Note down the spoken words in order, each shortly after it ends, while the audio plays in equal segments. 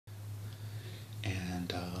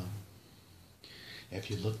And if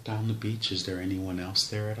you look down the beach, is there anyone else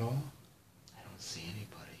there at all? I don't see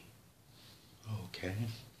anybody. Okay.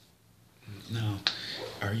 Now,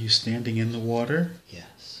 are you standing in the water?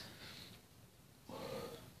 Yes.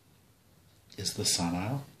 Is the sun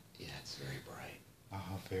out? Yeah, it's very bright.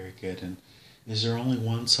 Ah, very good. And is there only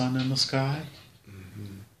one sun in the sky?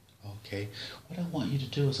 Mm-hmm. Okay. What I want you to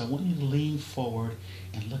do is I want you to lean forward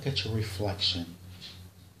and look at your reflection.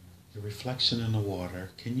 Your reflection in the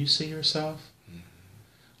water. Can you see yourself?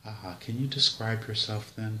 Mm-hmm. Can you describe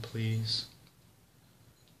yourself then, please?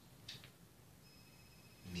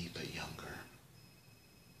 Me but younger.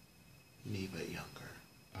 Me but younger.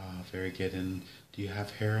 Very good. And do you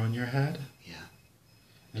have hair on your head? Yeah.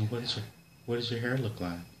 And what does your hair look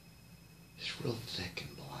like? It's real thick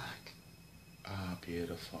and black. Ah,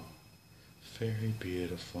 beautiful. Very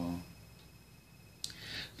beautiful.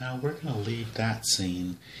 Now we're going to leave that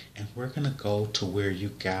scene and we're going to go to where you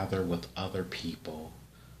gather with other people,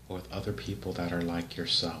 or with other people that are like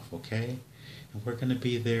yourself, okay? And we're going to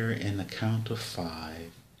be there in the count of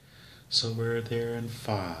 5. So we're there in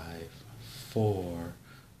 5, 4,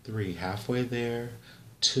 3, halfway there,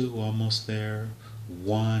 2, almost there,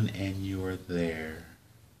 1, and you are there.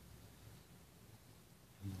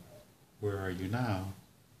 Where are you now?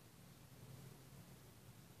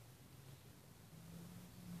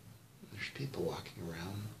 There's people walking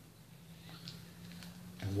around.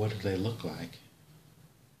 And what do they look like?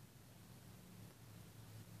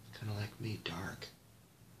 Kind of like me, dark.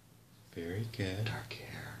 Very good. Dark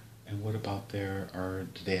hair. And what about do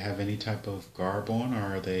they have any type of garb on,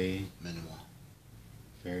 or are they? Minimal.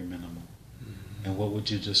 Very minimal. Mm-hmm. And what would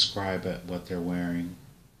you describe at what they're wearing?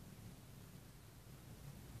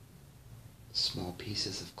 Small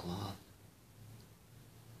pieces of cloth.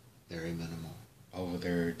 Very minimal. Over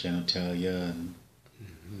their genitalia and...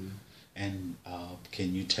 Mm-hmm. And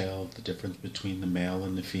can you tell the difference between the male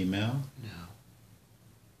and the female? No.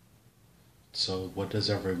 So what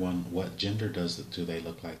gender do they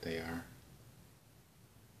look like they are?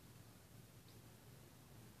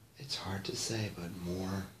 It's hard to say, but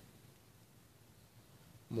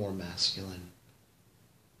more masculine.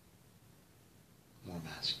 More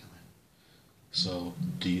masculine. So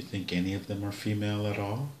do you think any of them are female at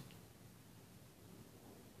all?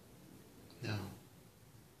 No.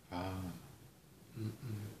 Mm-mm.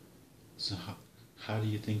 So how do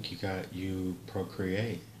you think you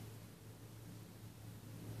procreate?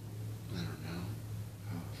 I don't know.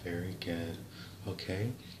 Oh, very good.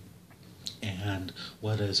 Okay. And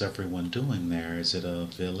what is everyone doing there? Is it a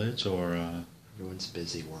village or a... Everyone's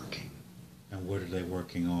busy working. And what are they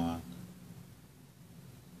working on?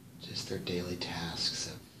 Just their daily tasks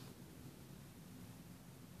of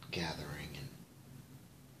gathering and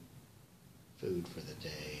food for the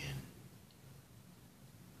day, and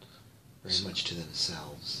very much to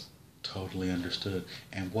themselves. Totally understood.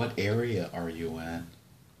 And what area are you in?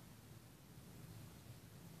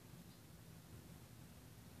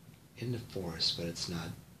 In the forest, but it's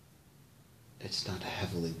not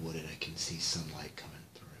heavily wooded. I can see sunlight coming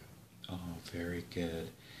through. Oh, very good.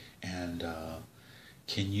 And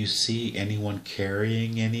can you see anyone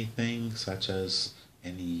carrying anything, such as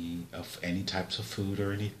any types of food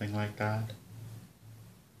or anything like that?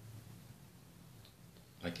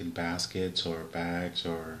 Like in baskets or bags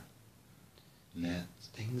or nets?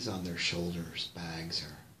 Things on their shoulders, bags,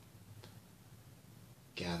 or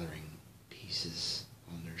gathering pieces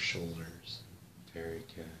on their shoulders. Very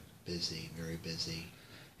good. Busy, very busy.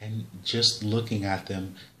 And just looking at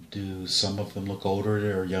them, do some of them look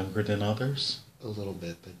older or younger than others? A little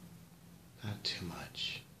bit, but not too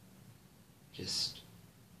much. Just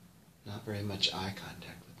not very much eye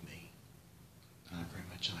contact with me. Not very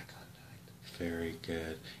much eye contact. Very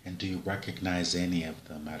good. And do you recognize any of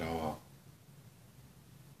them at all?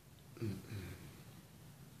 Mm-mm.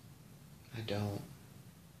 I don't.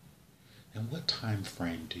 And what time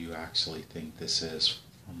frame do you actually think this is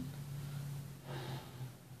from?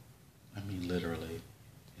 I mean, literally,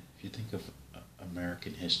 if you think of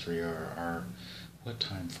American history or what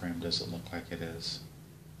time frame does it look like it is?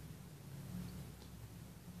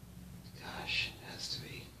 Gosh, it has to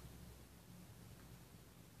be.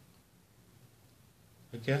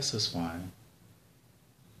 A guess is fine.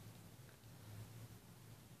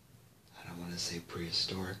 I don't want to say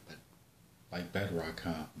prehistoric, but... Like bedrock,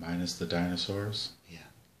 huh? Minus the dinosaurs? Yeah.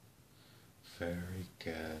 Very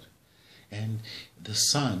good. And the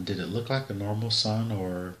sun, did it look like a normal sun,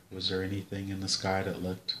 or was there anything in the sky that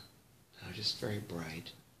looked? No, just very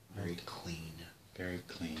bright, very clean. Very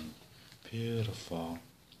clean. Beautiful.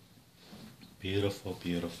 Beautiful,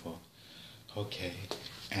 beautiful. Okay,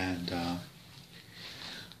 and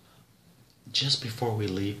just before we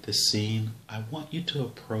leave the scene, I want you to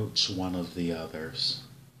approach one of the others.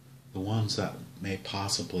 The ones that may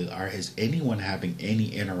possibly are. Is anyone having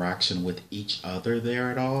any interaction with each other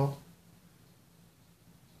there at all?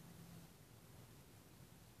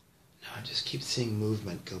 No, I just keep seeing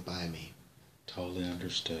movement go by me. Totally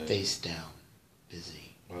understood. Face down.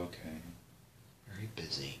 Busy. Okay. Very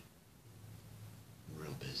busy.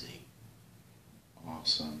 Real busy.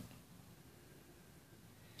 Awesome.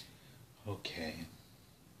 Okay.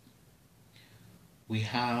 We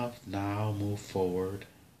have now moved forward,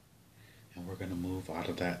 and we're going to move out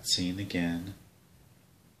of that scene again.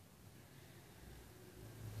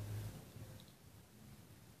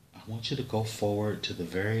 I want you to go forward to the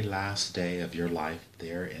very last day of your life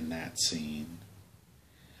there in that scene.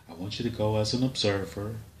 I want you to go as an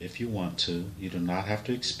observer if you want to. You do not have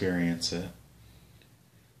to experience it.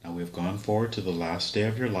 Now we've gone forward to the last day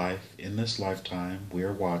of your life. In this lifetime, we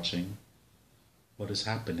are watching. What is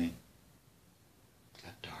happening?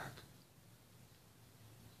 Got dark.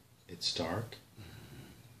 It's dark?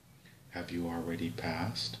 Mm-hmm. Have you already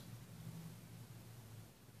passed?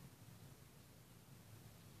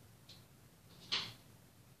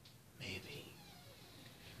 Maybe.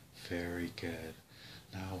 Very good.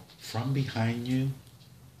 Now, from behind you,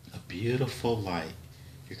 a beautiful light.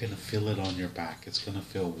 You're going to feel it on your back. It's going to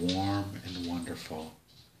feel warm and wonderful.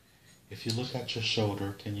 If you look at your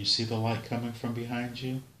shoulder, can you see the light coming from behind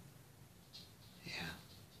you? Yeah.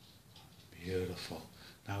 Beautiful.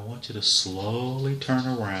 Now I want you to slowly turn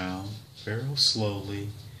around, very slowly,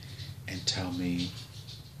 and tell me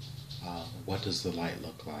what does the light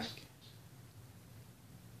look like?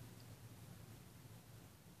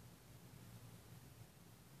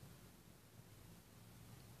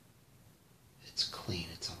 It's clean.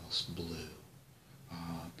 It's almost blue.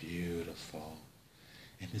 Ah, beautiful.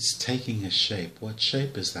 And it's taking a shape. What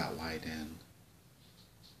shape is that light in?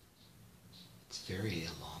 It's very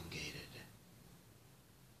elongated.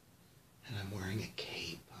 And I'm wearing a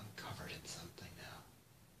cape. I'm covered in something now.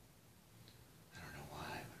 I don't know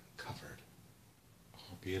why, but I'm covered.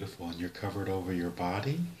 Oh, beautiful. And you're covered over your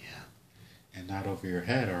body? Yeah. And not over your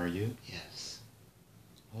head, are you? Yes.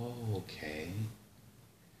 Oh, okay.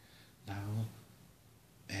 Now,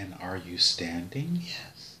 and are you standing?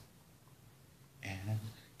 Yes. And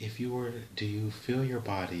if you were, do you feel your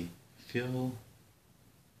body? Can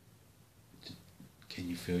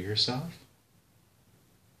you feel yourself?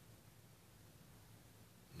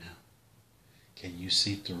 No. Can you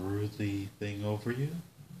see through the thing over you?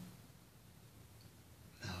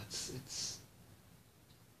 No, it's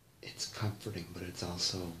comforting, but it's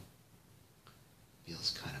also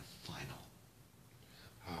feels kind of final.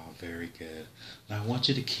 Oh, very good. Now I want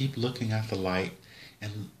you to keep looking at the light,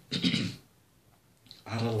 and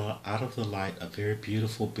out of the light, a very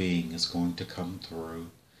beautiful being is going to come through,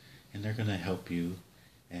 and they're going to help you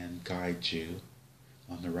and guide you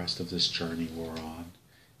on the rest of this journey we're on.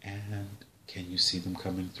 And can you see them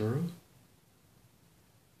coming through?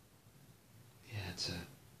 Yeah,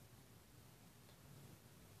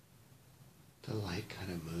 the light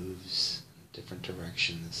kind of moves in different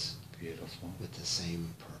directions. Beautiful. With the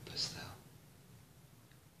same purpose, though,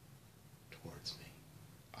 towards me.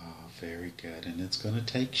 Ah, very good. And it's going to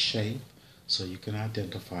take shape so you can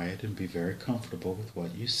identify it and be very comfortable with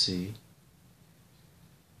what you see.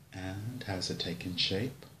 And has it taken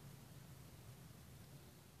shape?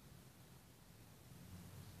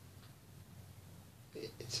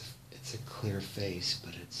 It's a clear face,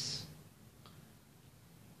 but it's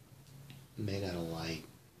made out of light.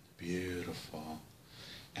 Beautiful.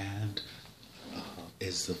 And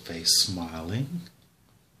is the face smiling?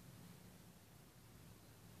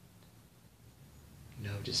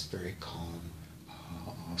 No, just very calm.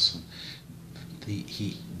 Oh, awesome.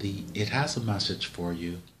 It has a message for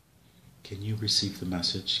you. Can you receive the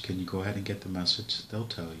message? Can you go ahead and get the message? They'll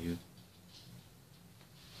tell you.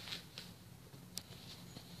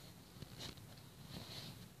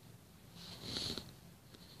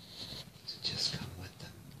 So just come with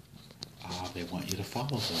them. Ah, they want you to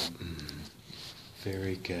follow them. Mm.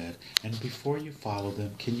 Very good. And before you follow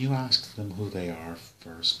them, can you ask them who they are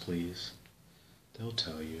first, please? They'll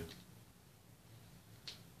tell you.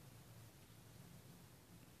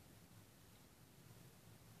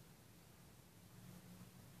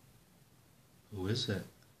 Who is it?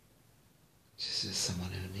 Just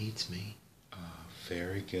someone who needs me.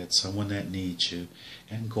 Very good. Someone that needs you.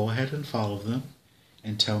 And go ahead and follow them.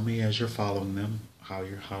 And tell me as you're following them how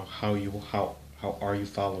are you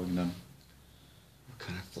following them? We're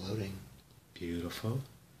kind of floating. Beautiful.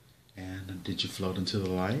 And did you float into the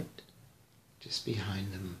light? Just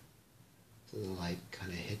behind them. So the light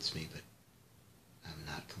kind of hits me, but I'm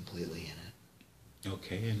not completely in it.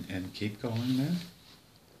 Okay, and keep going then.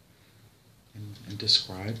 And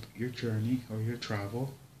describe your journey or your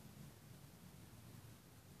travel.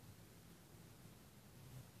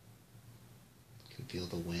 You can feel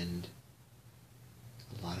the wind,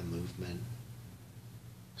 a lot of movement.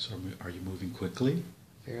 So are you moving quickly?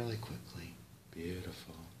 Fairly quickly.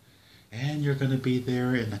 Beautiful. And you're going to be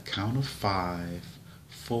there in the count of 5,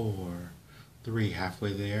 4, 3,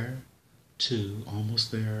 halfway there, 2,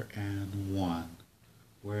 almost there, and 1.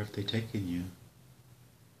 Where have they taken you?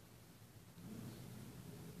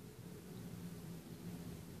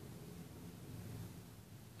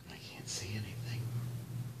 I can't see anything.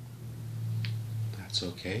 That's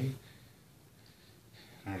okay.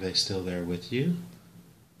 Are they still there with you?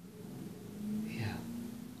 Yeah.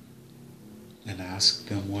 And ask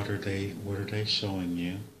them what are they showing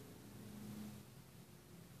you?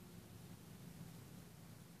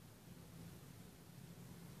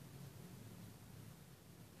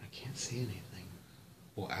 I can't see anything.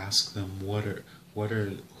 Well, ask them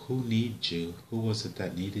who needs you? Who was it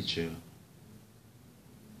that needed you?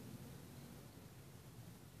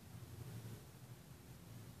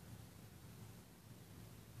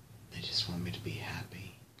 They just want me to be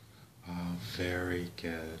happy. Oh, very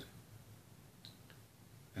good.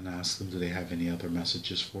 And ask them, do they have any other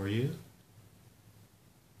messages for you?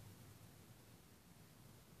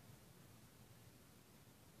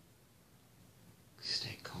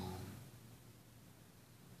 Stay calm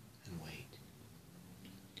and wait.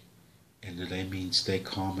 And do they mean stay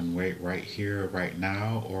calm and wait right here, right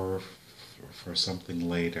now, or for something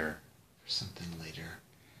later? For something later.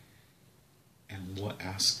 And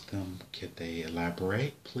ask them, could they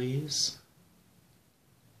elaborate, please?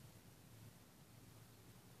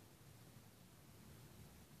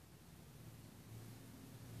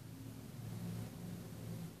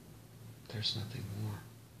 There's nothing more.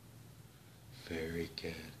 Very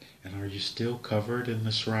good. And are you still covered in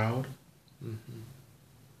the shroud? Mm-hmm.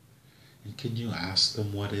 And can you ask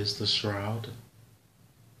them what is the shroud?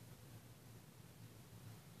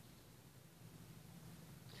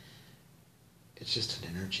 It's just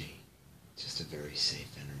an energy. Just a very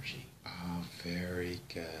safe energy. Ah, very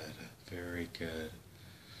good. Very good.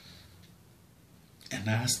 And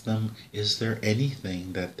ask them, is there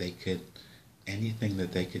anything that they could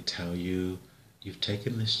tell you? You've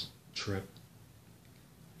taken this trip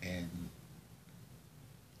and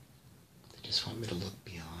They just want me to look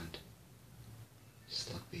beyond.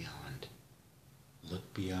 Just look beyond.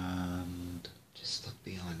 look beyond. Just look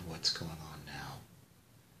beyond what's going on now.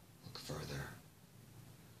 Look further.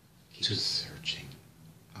 Keep searching.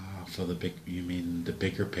 Ah, you mean the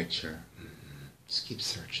bigger picture. Mm-hmm. Just keep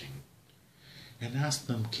searching. And ask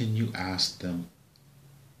them, can you ask them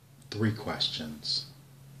 3 questions?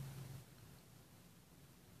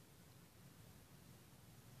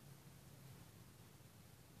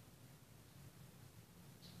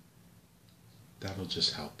 That'll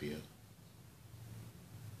just help you.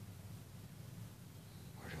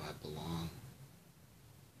 Where do I belong?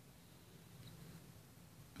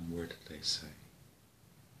 And where did they say?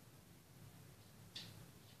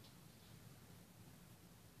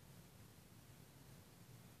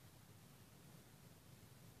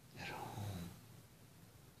 At home.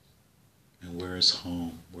 And where is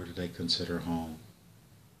home? Where do they consider home?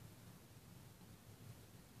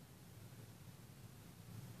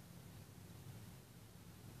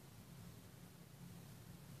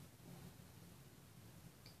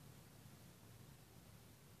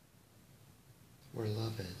 Where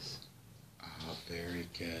love is. Ah, very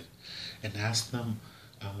good. And ask them,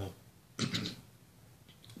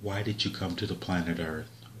 why did you come to the planet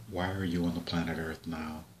Earth? Why are you on the planet Earth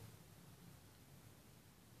now?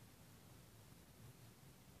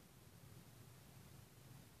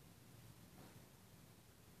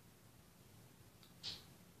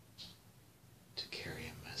 To carry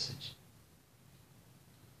a message.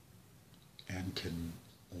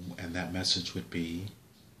 And that message would be,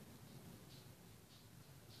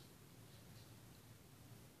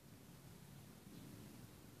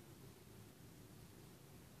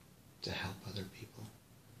 To help other people.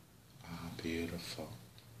 ah, beautiful.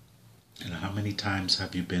 And how many times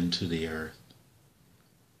have you been to the Earth?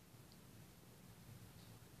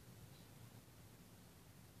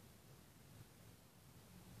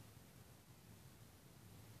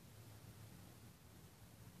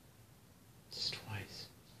 Just twice.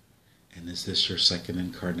 And is this your second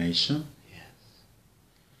incarnation? Yes.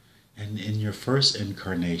 And in your first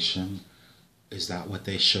incarnation, is that what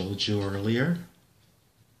they showed you earlier?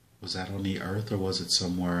 Was that on the Earth or was it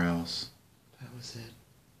somewhere else? That was it.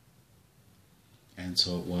 And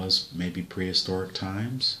so it was maybe prehistoric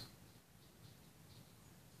times?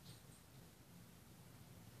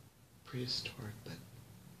 Prehistoric, but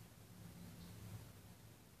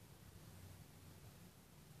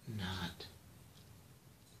not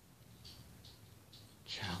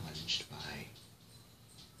challenged by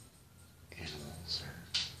animals or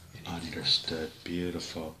anything. Understood. Like that.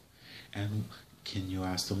 Beautiful. And can you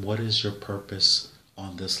ask them, what is your purpose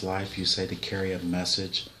on this life? You say to carry a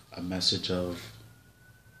message of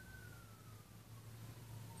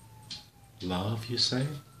love, you say?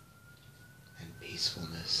 And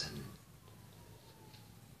peacefulness. And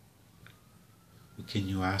Can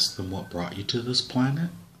you ask them what brought you to this planet?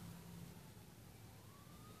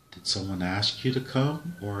 Did someone ask you to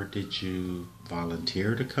come, or did you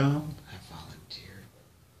volunteer to come? I volunteered.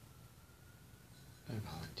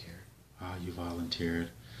 Ah, you volunteered.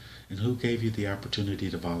 And who gave you the opportunity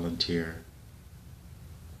to volunteer?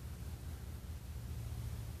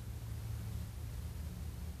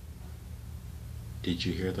 Did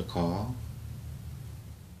you hear the call?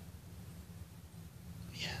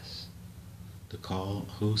 Yes. The call,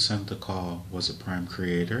 who sent the call? Was it Prime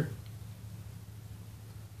Creator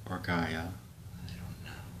or Gaia? I don't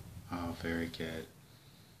know. Oh, very good.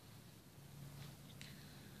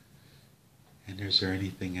 And is there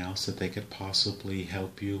anything else that they could possibly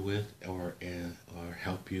help you with, or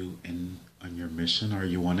help you on your mission? Are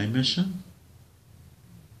you on a mission?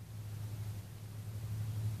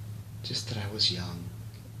 Just that I was young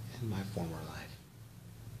in my former life.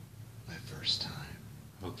 My first time.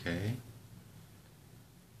 Okay.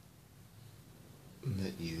 And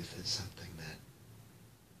that youth is something that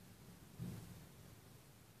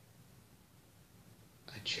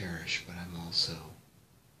I cherish, but I'm also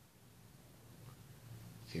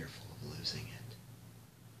fearful of losing it.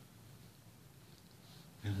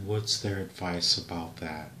 And what's their advice about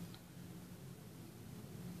that?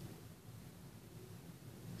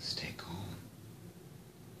 Stay calm.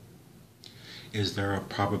 Is there a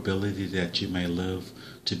probability that you may live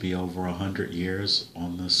to be over 100 years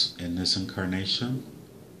in this incarnation?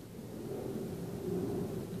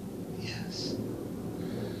 Yes.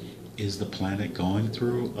 Is the planet going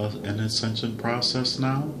through an ascension process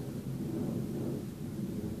now?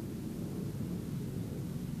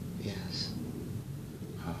 Yes.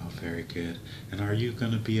 Oh, very good. And are you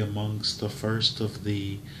going to be amongst the first of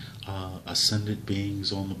the ascended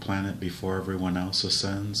beings on the planet before everyone else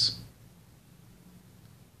ascends?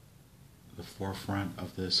 The forefront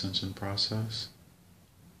of the ascension process?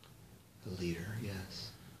 The leader,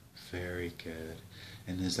 yes. Very good.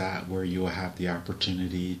 And is that where you will have the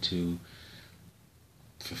opportunity to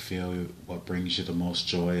fulfill what brings you the most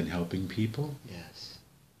joy in helping people? Yes.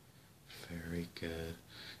 Very good.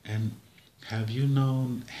 And have you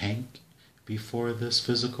known Hank before this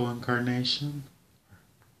physical incarnation?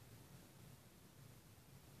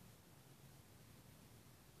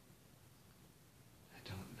 I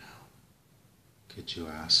don't know. Could you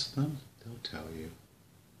ask them? They'll tell you.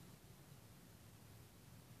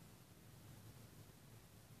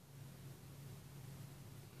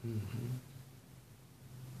 Mm-hmm.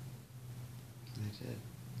 I did.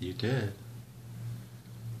 You did?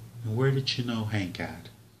 And where did you know Hank at?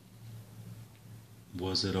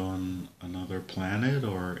 Was it on another planet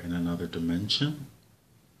or in another dimension?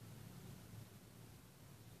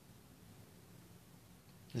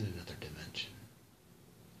 In another dimension.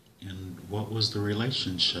 And what was the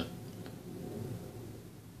relationship?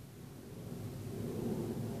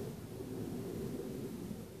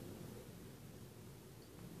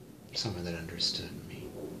 Someone that understood me.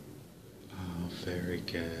 Oh, very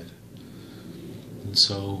good. And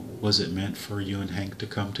so, was it meant for you and Hank to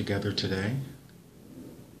come together today?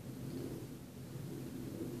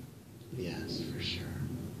 Yes, for sure.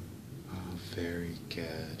 Oh, very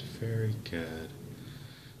good, very good.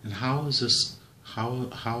 And how is this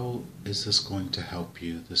going to help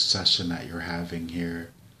you, this session that you're having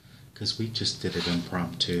here? Because we just did it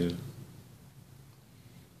impromptu.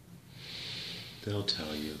 They'll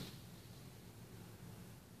tell you.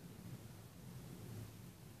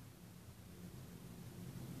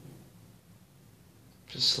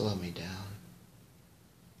 Just slow me down.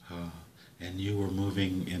 And you were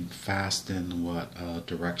moving in fast in what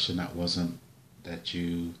direction that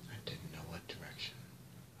you... I didn't know what direction.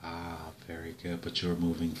 Ah, very good. But you were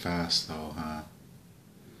moving fast though, huh?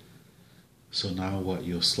 So now what,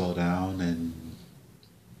 you'll slow down and...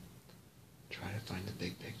 Try to find the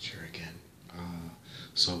big picture again.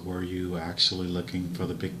 So were you actually looking for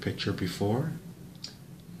the big picture before?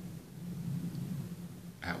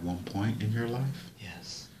 At one point in your life?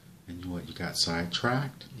 Yes. And you got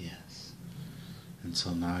sidetracked? Yes. And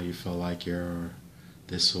so now you feel like you're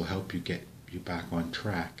this will help you get you back on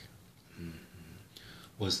track. Mm-hmm.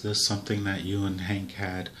 Was this something that you and Hank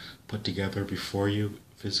had put together before you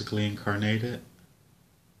physically incarnated?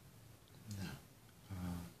 No.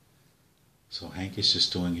 So Hank is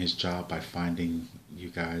just doing his job by finding you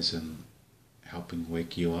guys and helping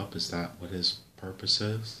wake you up? Is that what his purpose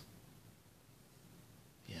is?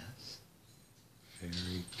 Yes.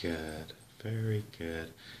 Very good. Very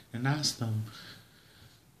good. And ask them,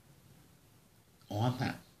 on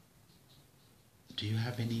that, do you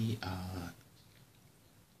have any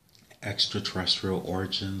extraterrestrial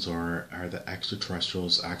origins, or are the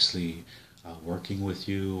extraterrestrials actually working with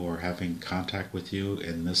you or having contact with you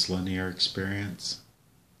in this linear experience?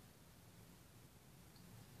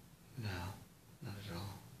 No, not at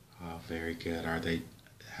all. Very good. Are they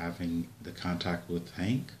having the contact with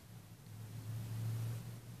Hank?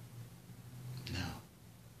 No.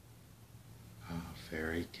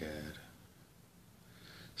 Very good.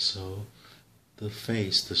 So, the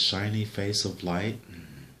face, the shiny face of light,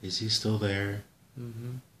 is he still there?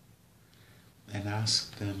 Mm-hmm. And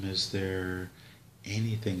ask them, is there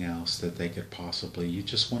anything else that they could possibly, you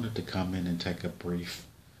just wanted to come in and take a brief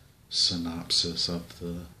synopsis of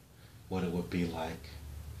what it would be like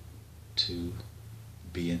to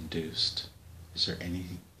be induced. Is there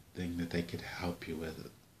anything that they could help you with?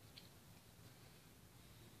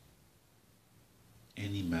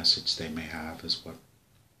 Any message they may have is what.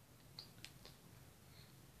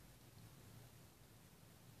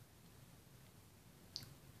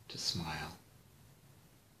 To smile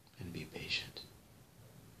and be patient.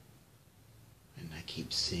 And I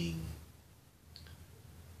keep seeing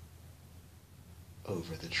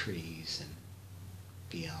over the trees and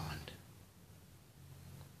beyond.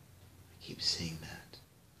 I keep seeing that.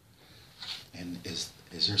 And is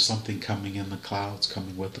there something coming in the clouds,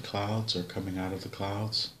 coming with the clouds, or coming out of the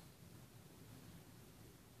clouds?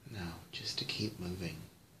 No, just to keep moving.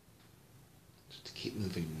 Just to keep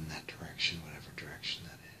moving in that direction, whatever direction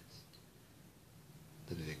that is.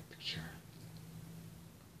 The big picture.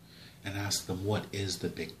 And ask them, what is the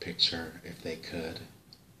big picture, if they could?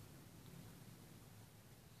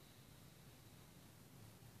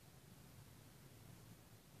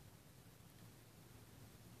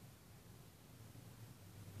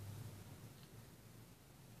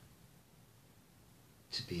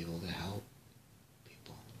 To be able to help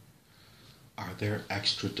people. Are there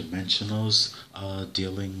extra dimensionals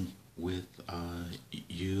dealing with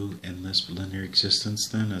you in this linear existence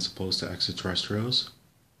then, as opposed to extraterrestrials?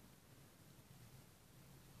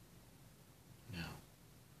 No.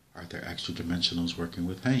 Are there extra dimensionals working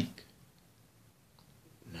with Hank?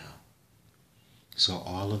 No. So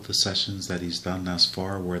all of the sessions that he's done thus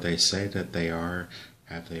far, where they say that they are,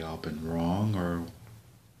 have they all been wrong, or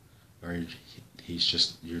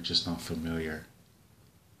you're just not familiar?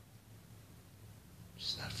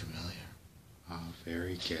 Just not familiar.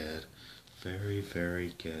 Very good. Very,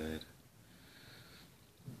 very good.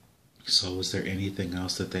 So is there anything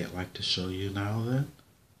else that they'd like to show you now then?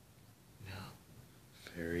 No.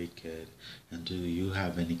 Very good. And do you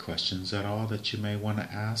have any questions at all that you may want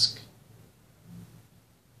to ask?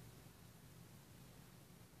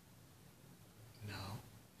 No.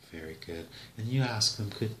 Very good. And you ask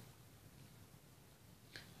them,